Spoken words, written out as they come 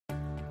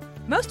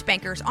Most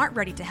bankers aren't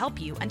ready to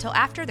help you until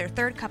after their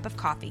third cup of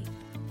coffee.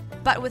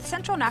 But with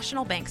Central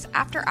National Bank's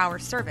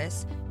after-hours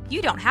service,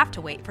 you don't have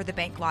to wait for the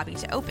bank lobby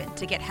to open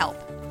to get help.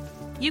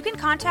 You can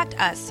contact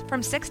us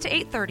from 6 to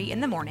 8:30 in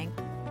the morning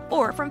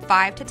or from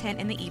 5 to 10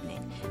 in the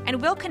evening,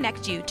 and we'll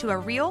connect you to a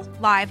real,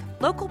 live,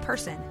 local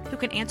person who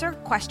can answer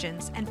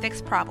questions and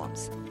fix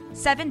problems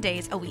 7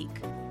 days a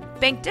week.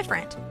 Bank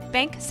different.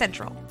 Bank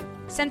Central.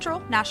 Central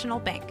National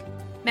Bank.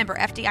 Member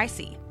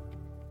FDIC.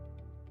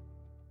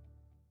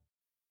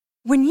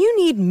 When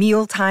you need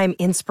mealtime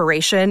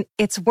inspiration,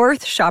 it's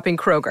worth shopping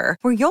Kroger,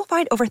 where you'll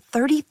find over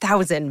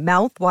 30,000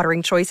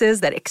 mouth-watering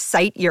choices that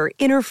excite your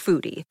inner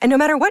foodie. And no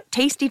matter what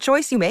tasty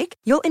choice you make,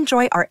 you'll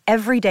enjoy our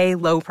everyday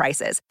low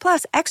prices,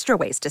 plus extra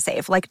ways to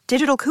save, like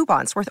digital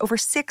coupons worth over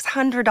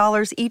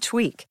 $600 each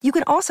week. You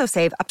can also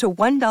save up to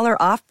 $1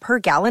 off per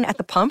gallon at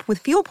the pump with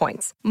fuel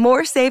points.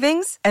 More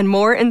savings and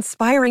more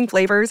inspiring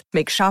flavors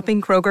make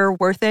shopping Kroger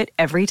worth it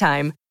every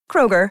time.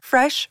 Kroger,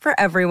 fresh for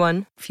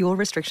everyone. Fuel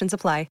restrictions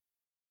apply.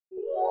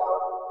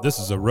 This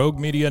is a Rogue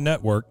Media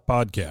Network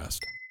podcast.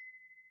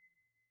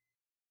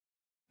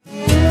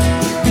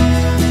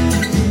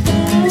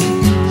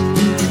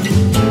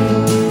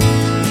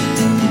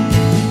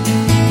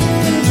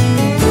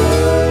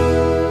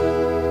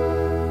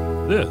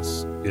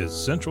 This is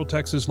Central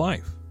Texas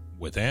Life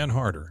with Ann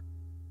Harder.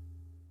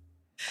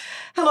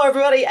 Hello,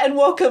 everybody, and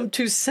welcome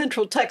to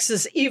Central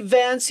Texas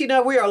Events. You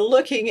know, we are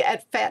looking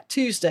at Fat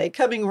Tuesday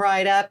coming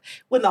right up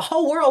when the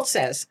whole world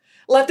says,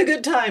 let the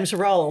good times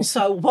roll.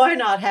 So why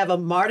not have a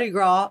Mardi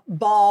Gras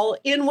ball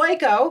in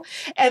Waco?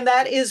 And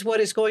that is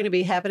what is going to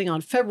be happening on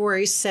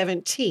February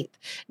 17th.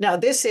 Now,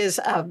 this is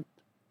a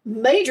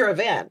major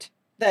event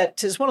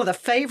that is one of the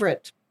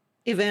favorite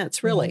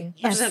events, really,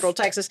 of Central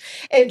Texas.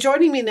 And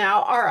joining me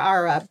now are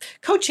our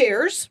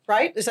co-chairs,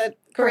 right? Is that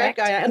correct?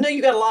 I know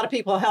you got a lot of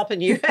people helping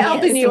you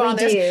on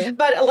this. Do.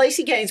 But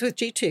Lacey Gaines with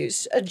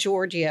G2's,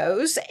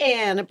 Giorgio's,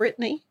 and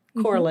Brittany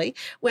Corley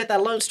with a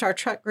Lone Star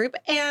Truck Group.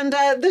 And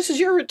this is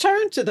your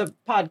return to the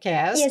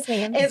podcast. Yes,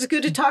 ma'am. It's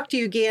good to talk to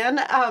you again.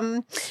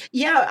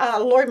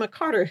 Lori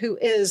McCarter, who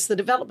is the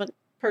development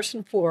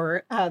person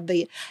for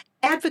the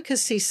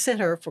Advocacy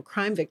Center for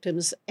Crime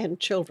Victims and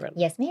Children.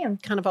 Yes, ma'am.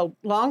 Kind of a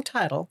long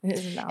title. It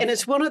is a long And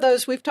it's one of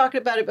those, we've talked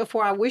about it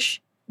before. I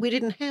wish we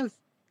didn't have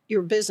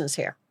your business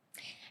here.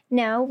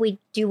 No, we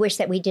do wish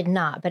that we did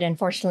not, but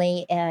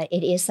unfortunately,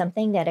 it is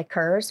something that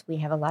occurs. We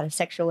have a lot of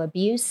sexual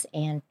abuse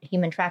and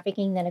human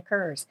trafficking that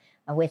occurs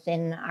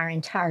within our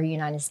entire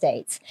United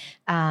States.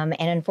 And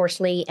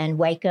unfortunately, in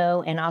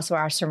Waco and also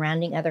our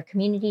surrounding other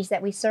communities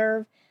that we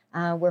serve,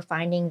 we're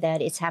finding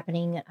that it's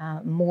happening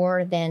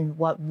more than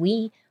what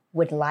we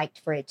would like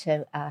for it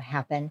to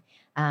happen.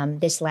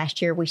 This last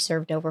year, we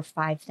served over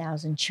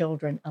 5,000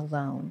 children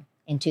alone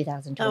in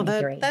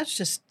 2023. That's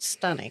just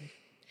stunning.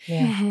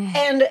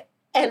 Yeah.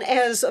 And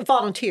as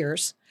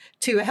volunteers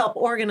to help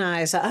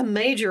organize a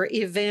major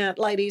event,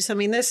 ladies, I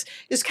mean, this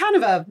is kind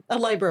of a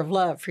labor of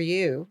love for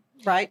you,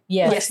 right?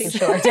 Yes, for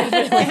sure.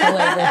 Definitely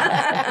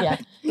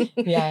a labor.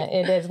 Yeah,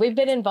 it is. We've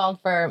been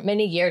involved for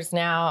many years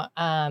now.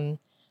 I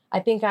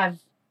think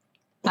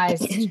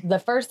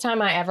the first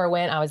time I ever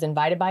went, I was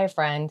invited by a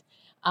friend.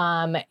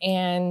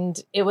 And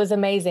it was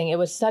amazing. It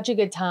was such a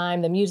good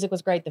time. The music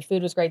was great. The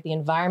food was great. The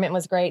environment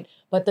was great.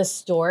 But the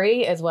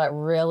story is what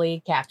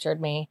really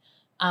captured me.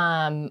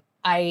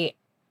 I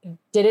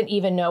didn't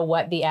even know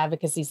what the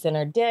Advocacy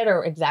Center did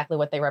or exactly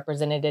what they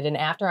represented. And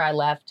after I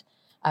left,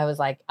 I was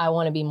like, I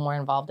want to be more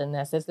involved in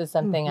this. This is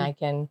something I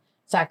can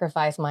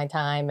sacrifice my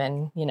time.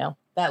 And,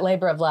 that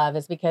labor of love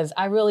is because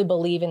I really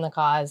believe in the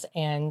cause.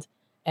 And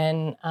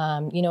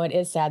it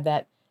is sad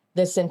that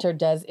this center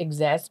does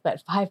exist,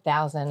 but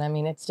 5,000, I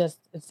mean, it's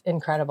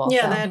incredible.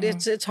 Yeah,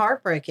 it's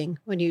heartbreaking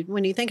when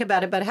you think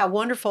about it, but how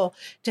wonderful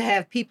to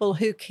have people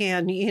who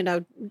can,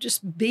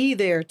 just be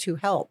there to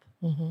help.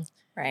 Mm-hmm.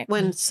 Right.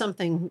 When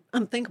something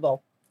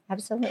unthinkable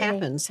Absolutely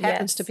happens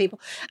to people.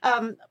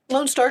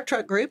 Lone Star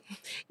Truck Group,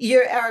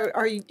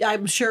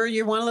 I'm sure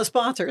you're one of the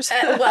sponsors.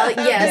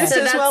 Yes.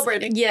 As well,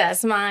 Brittany.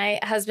 Yes, my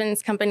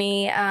husband's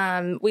company,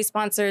 we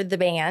sponsored the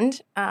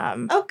band.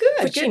 Oh,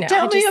 good. Which,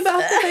 Tell me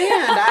about the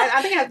band. I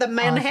think I have the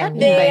Manhattan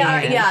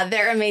band.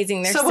 They're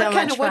amazing. They're so so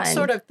much fun. What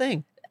sort of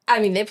thing? I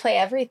mean, they play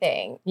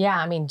everything. Yeah,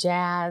 I mean,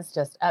 jazz,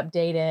 just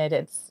updated.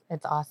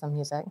 It's awesome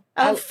music.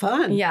 Oh,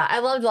 fun. Yeah, I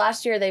loved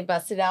last year. They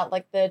busted out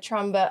like the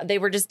trombone. They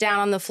were just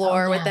down on the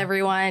floor with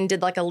everyone,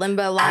 did like a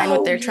limbo line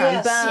with their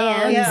trombones.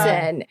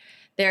 And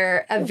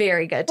they're a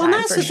very good time. Well,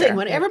 that's the thing.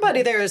 When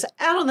everybody there is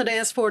out on the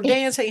dance floor,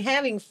 dancing,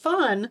 having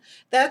fun,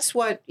 that's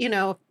what,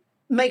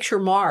 makes your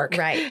mark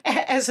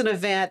as an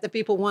event that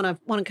people want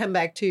to come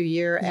back to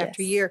year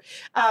after year.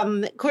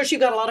 Of course,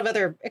 you've got a lot of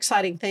other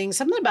exciting things.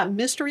 Something about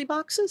mystery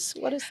boxes.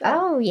 What is that?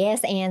 Oh,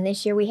 yes. And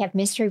this year we have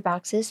mystery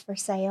boxes for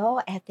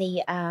sale at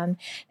the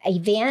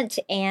event.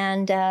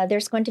 And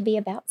there's going to be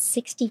about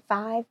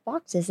 65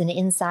 boxes. And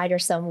inside are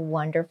some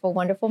wonderful,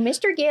 wonderful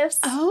mystery gifts.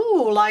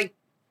 Oh, like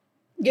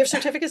Gift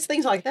certificates,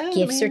 things like that.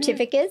 Gift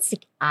certificates,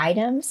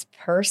 items,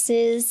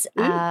 purses.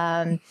 She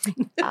had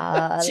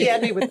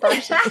me with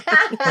purses.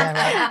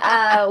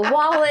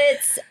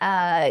 Wallets.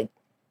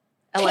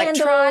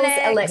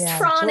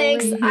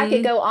 Electronics. Yeah, I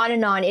could go on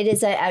and on. It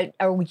is a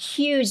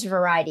huge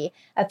variety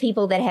of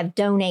people that have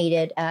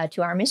donated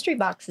to our mystery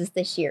boxes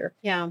this year.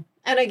 Yeah.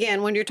 And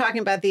again, when you're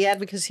talking about the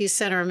Advocacy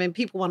Center, I mean,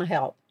 people want to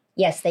help.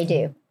 Yes, they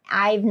do.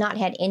 I've not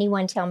had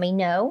anyone tell me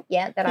no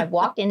yet, that I've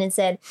walked in and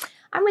said,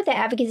 I'm with the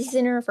Advocacy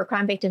Center for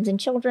Crime Victims and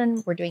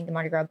Children. We're doing the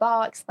Mardi Gras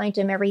Ball, explain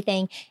to them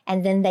everything.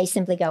 And then they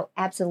simply go,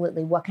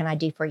 absolutely, what can I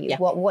do for you? Yeah.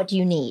 What do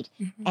you need?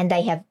 And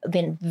they have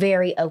been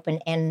very open,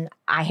 and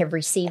I have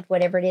received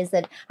whatever it is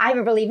that I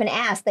haven't really even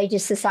asked. They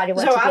just decided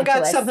what to give to us. So I've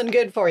got something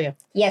good for you.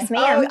 Yes,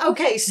 ma'am. Oh,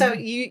 okay, so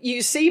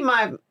you see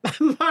my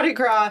Mardi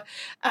Gras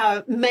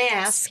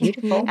mask.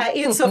 Beautiful.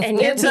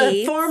 It's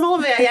a formal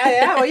event.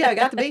 Yeah, I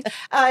got the beads.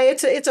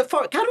 It's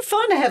kind of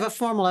fun to have a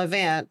formal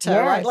event,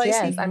 right, Lacey?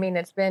 Yes. I mean,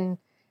 it's been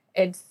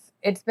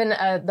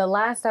the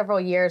last several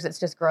years. It's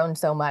just grown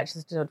so much.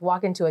 Just to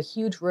walk into a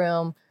huge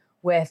room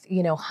with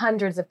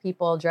hundreds of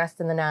people dressed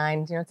in the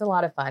nines. It's a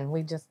lot of fun.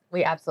 We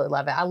absolutely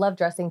love it. I love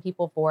dressing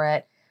people for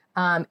it,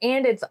 and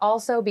it's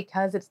also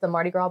because it's the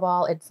Mardi Gras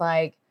Ball. It's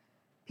like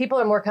people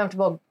are more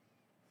comfortable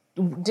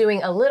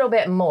doing a little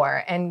bit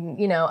more and,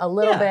 a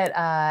little bit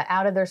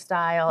out of their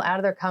style, out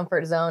of their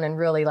comfort zone, and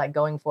really like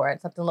going for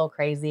it. Something a little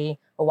crazy,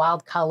 a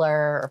wild color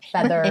or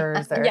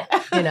feathers or, so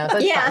it's fun.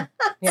 Yeah.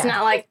 It's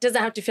not like,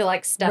 doesn't have to feel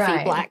like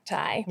stuffy black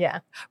tie. Yeah.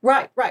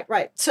 Right.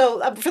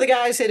 So for the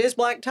guys, it is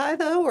black tie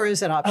though, or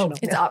is it optional?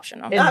 It's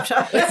optional.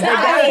 Optional. There's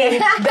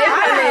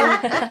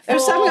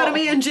some going to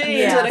be in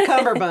jeans and a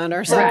cummerbund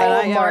or something.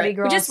 Right. Mardi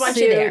Gras We just want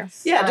you there.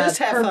 Yeah, just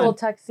have purple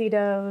fun.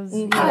 tuxedos.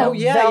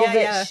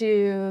 Velvet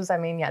shoes. I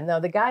mean, no,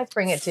 the guys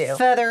bring it too.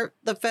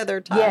 The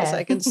feather ties. Yes.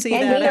 I can see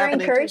and that we are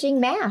happening. encouraging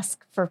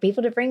masks for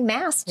people to bring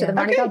masks to the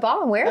Mardi Gras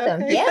Ball and wear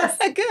them. Okay. Yes.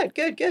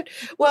 Good.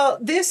 Well,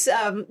 this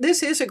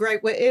is a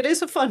great way. It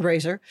is a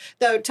fundraiser,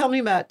 though. Tell me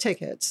about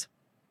tickets.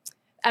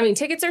 I mean,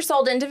 tickets are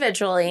sold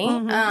individually.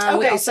 We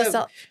Okay, also so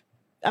sell.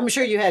 I'm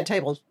sure you had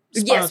tables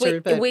Yes,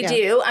 sponsored. we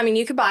do. I mean,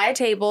 you could buy a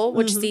table,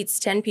 which seats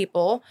 10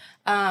 people,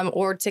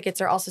 or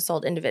tickets are also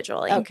sold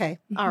individually. Okay.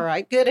 All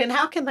right. Good. And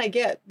how can they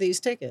get these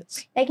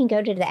tickets? They can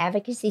go to the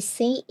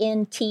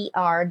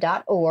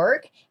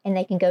advocacycntr.org, and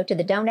they can go to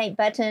the donate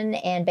button,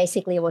 and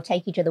basically it will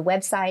take you to the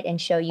website and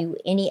show you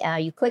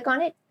you click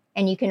on it,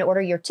 and you can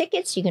order your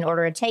tickets, you can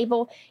order a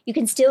table, you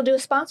can still do a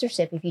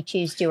sponsorship if you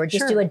choose to, or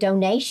just do a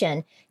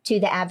donation to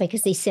the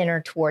Advocacy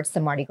Center towards the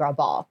Mardi Gras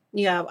Ball.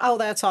 Yeah. Oh,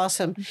 that's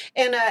awesome.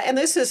 And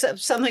this is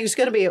something that's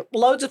going to be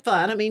loads of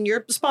fun. I mean,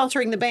 you're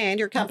sponsoring the band,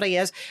 your company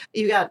is.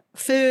 You got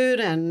food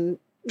and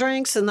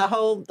drinks and the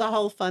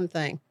whole fun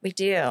thing. We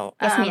do.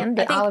 Yes, ma'am.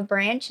 The Olive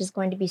Branch is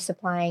going to be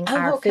supplying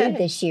our okay. food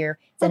this year.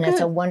 And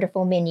it's a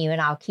wonderful menu, and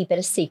I'll keep it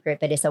a secret,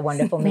 but it's a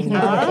wonderful menu.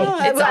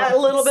 It's a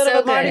little bit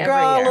of a Mardi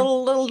Gras, a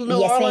little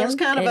New Orleans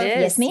kind of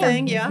a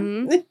thing. Yeah.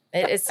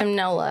 It is some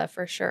NOLA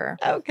for sure.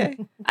 Okay.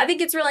 I think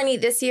it's really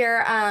neat this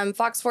year.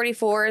 Fox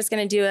 44 is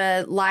going to do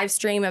a live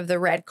stream of the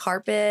red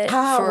carpet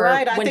for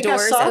when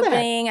doors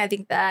opening. I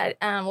think that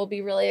will be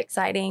really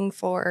exciting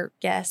for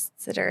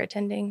guests that are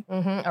attending.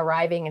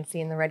 Arriving and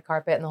seeing the red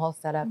carpet and the whole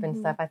setup and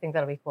stuff. I think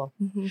that'll be cool.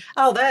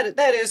 Oh,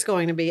 that is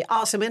going to be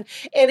awesome. And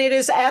it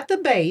is at the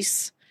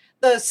base.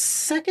 The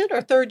second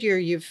or third year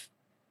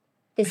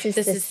This is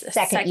the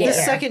second year. The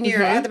second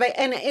year at the base.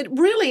 And it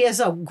really is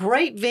a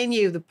great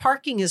venue. The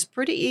parking is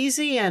pretty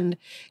easy and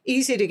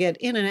easy to get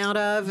in and out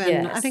of.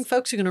 And I think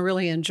folks are going to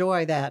really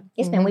enjoy that.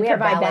 Yes, ma'am. We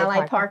provide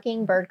valet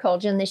parking. Bird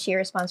Colgin this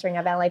year is sponsoring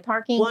our valet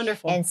parking.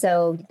 Wonderful. And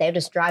so they'll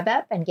just drive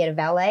up and get a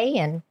valet,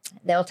 and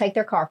they'll take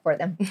their car for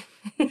them.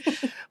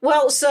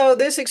 Well, so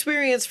this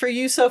experience for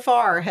you so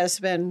far has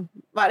been,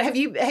 have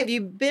you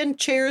been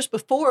chairs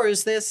before? Or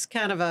is this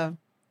kind of a...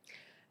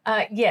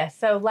 Yes.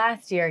 So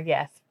last year,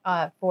 yes,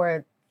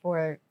 for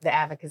the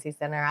Advocacy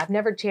Center. I've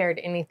never chaired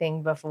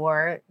anything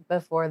before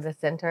the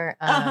center.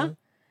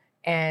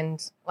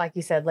 And like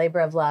you said, labor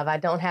of love. I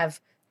don't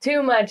have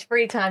too much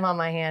free time on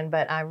my hand,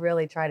 but I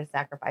really try to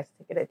sacrifice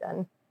to get it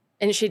done.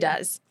 And she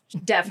does,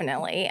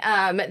 definitely.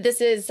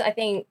 This is, I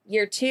think,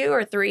 year 2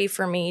 or 3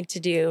 for me to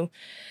do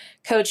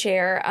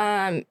co-chair.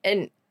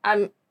 And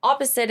I'm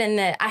opposite in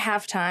that I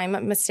have time.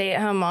 I'm a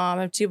stay-at-home mom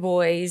of 2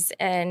 boys,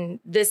 and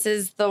this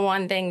is the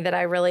one thing that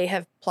I really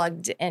have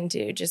plugged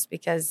into just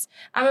because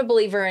I'm a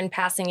believer in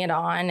passing it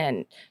on,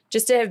 and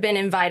just to have been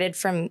invited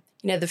from,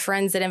 the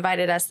friends that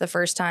invited us the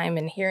first time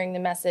and hearing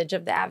the message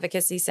of the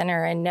Advocacy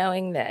Center and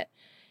knowing that,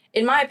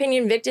 in my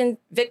opinion,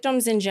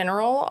 victims in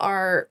general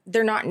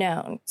they're not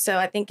known. So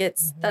I think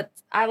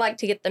I like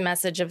to get the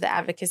message of the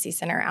Advocacy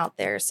Center out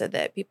there so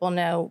that people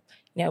know,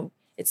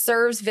 it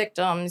serves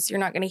victims. You're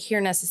not going to hear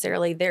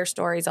necessarily their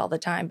stories all the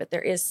time, but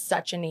there is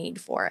such a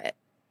need for it.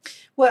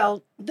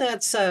 Well,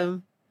 that's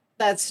to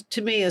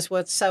me is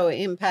what's so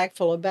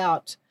impactful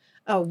about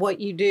what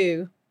you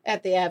do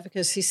at the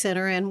Advocacy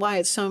Center and why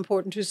it's so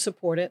important to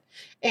support it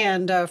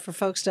and for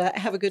folks to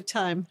have a good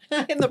time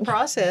in the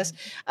process.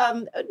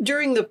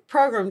 During the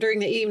program, during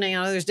the evening,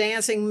 I know there's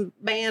dancing,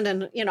 band,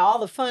 and all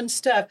the fun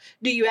stuff.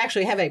 Do you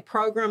actually have a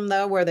program,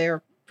 though, where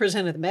they're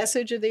presented the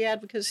message of the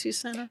Advocacy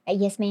Center?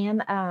 Yes,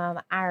 ma'am.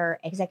 Our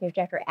executive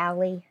director,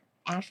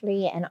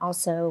 Ashley, and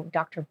also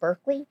Dr.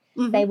 Berkeley,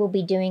 they will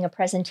be doing a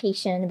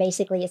presentation.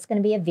 Basically, it's going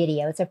to be a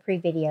video. It's a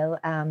pre-video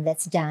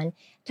that's done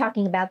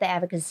talking about the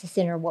Advocacy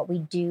Center, what we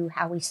do,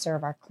 how we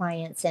serve our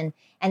clients, and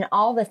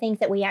all the things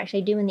that we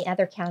actually do in the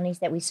other counties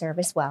that we serve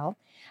as well.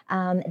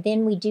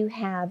 Then we do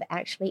have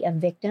actually a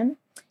victim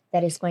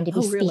that is going to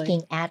be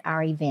speaking at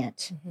our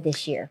event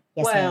this year.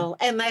 Yes, well,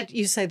 ma'am. and that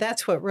you say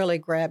that's what really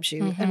grabs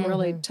you and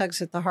really tugs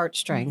at the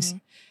heartstrings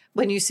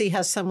when you see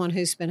how someone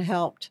who's been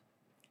helped.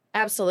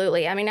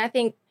 Absolutely. I mean, I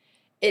think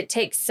it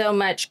takes so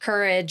much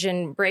courage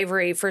and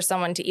bravery for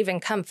someone to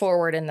even come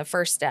forward in the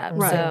first step.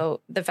 Right.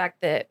 So the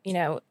fact that,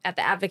 at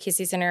the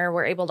Advocacy Center,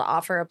 we're able to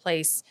offer a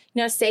place,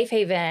 a safe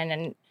haven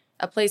and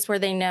a place where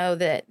they know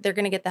that they're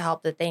going to get the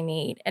help that they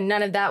need. And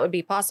none of that would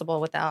be possible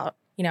without,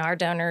 our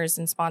donors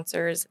and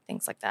sponsors,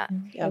 things like that.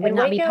 It would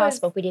not be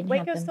possible if we didn't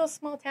have them. Waco's still a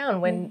small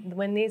town.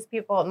 When these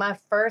people, my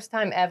first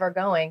time ever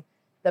going,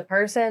 the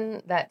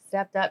person that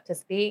stepped up to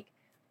speak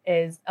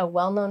is a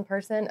well-known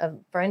person, a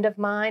friend of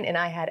mine, and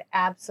I had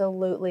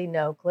absolutely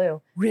no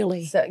clue.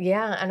 Really? So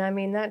yeah, and I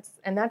mean that's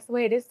the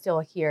way it is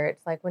still here.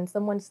 It's like when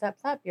someone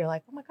steps up, you're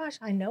like, oh my gosh,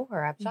 I know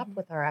her. I've shopped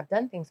with her. I've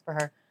done things for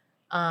her.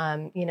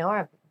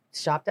 I've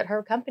shopped at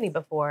her company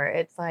before.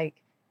 It's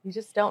like you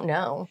just don't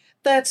know.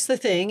 That's the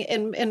thing,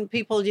 and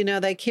people,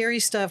 they carry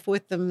stuff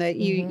with them that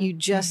you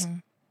just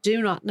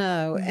do not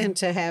know, and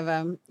to have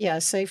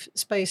a safe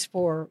space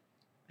for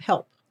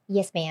help.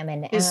 Yes, ma'am.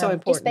 And is so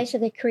important. Just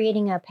basically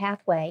creating a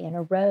pathway and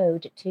a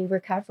road to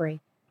recovery,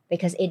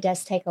 because it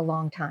does take a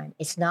long time.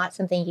 It's not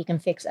something you can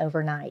fix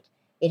overnight.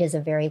 It is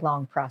a very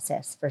long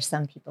process for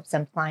some people.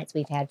 Some clients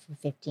we've had for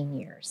 15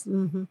 years,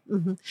 and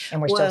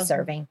we're still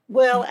serving.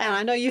 Well, and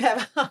I know you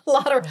have a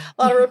lot of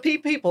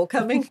repeat people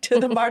coming to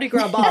the Mardi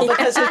Gras ball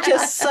because it's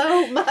just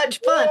so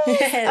much fun.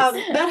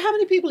 Yes. About how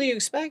many people are you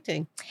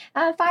expecting?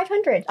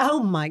 500.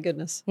 Oh my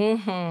goodness!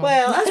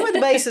 Well, that's why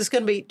the base is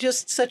going to be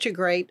just such a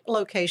great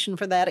location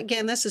for that.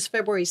 Again, this is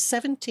February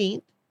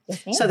 17th.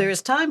 Yes, ma'am. So there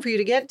is time for you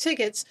to get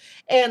tickets,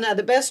 and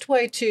the best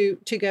way to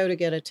go to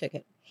get a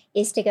ticket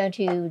is to go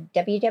to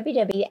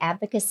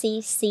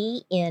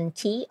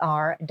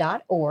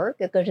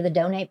www.advocacycntr.org. Go to the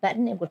donate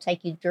button. It will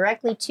take you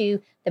directly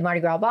to the Mardi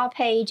Gras Ball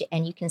page,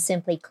 and you can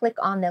simply click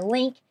on the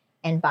link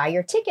and buy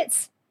your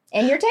tickets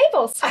and your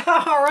tables.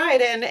 All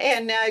right,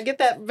 and get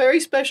that very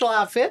special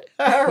outfit.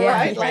 All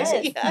right,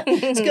 Lacey.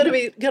 It's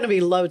going to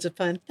be loads of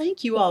fun.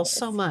 Thank you all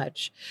so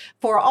much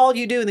for all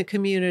you do in the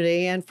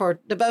community and for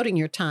devoting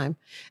your time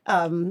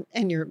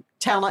and your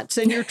talents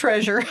and your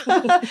treasure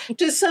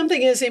to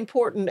something as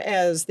important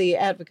as the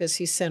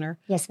Advocacy Center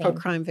for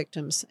crime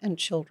victims and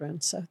children.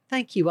 So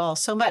thank you all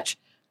so much.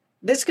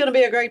 This is going to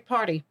be a great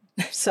party.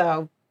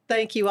 So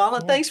thank you all,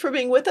 and thanks for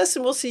being with us,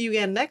 and we'll see you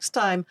again next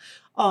time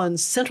on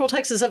Central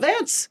Texas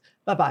Events.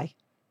 Bye-bye.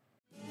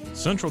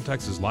 Central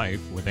Texas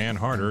Life with Ann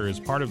Harder is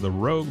part of the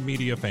Rogue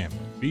Media family.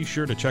 Be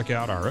sure to check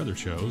out our other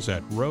shows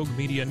at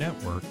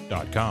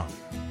roguemedianetwork.com.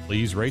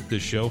 Please rate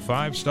this show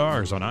 5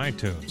 stars on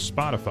iTunes,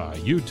 Spotify,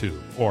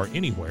 YouTube, or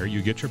anywhere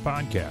you get your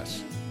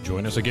podcasts.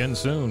 Join us again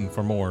soon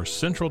for more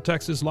Central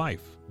Texas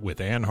Life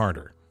with Ann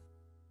Harder.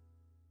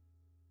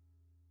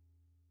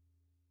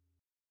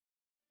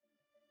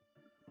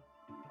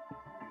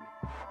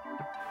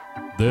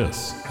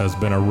 This has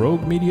been a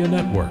Rogue Media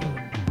Network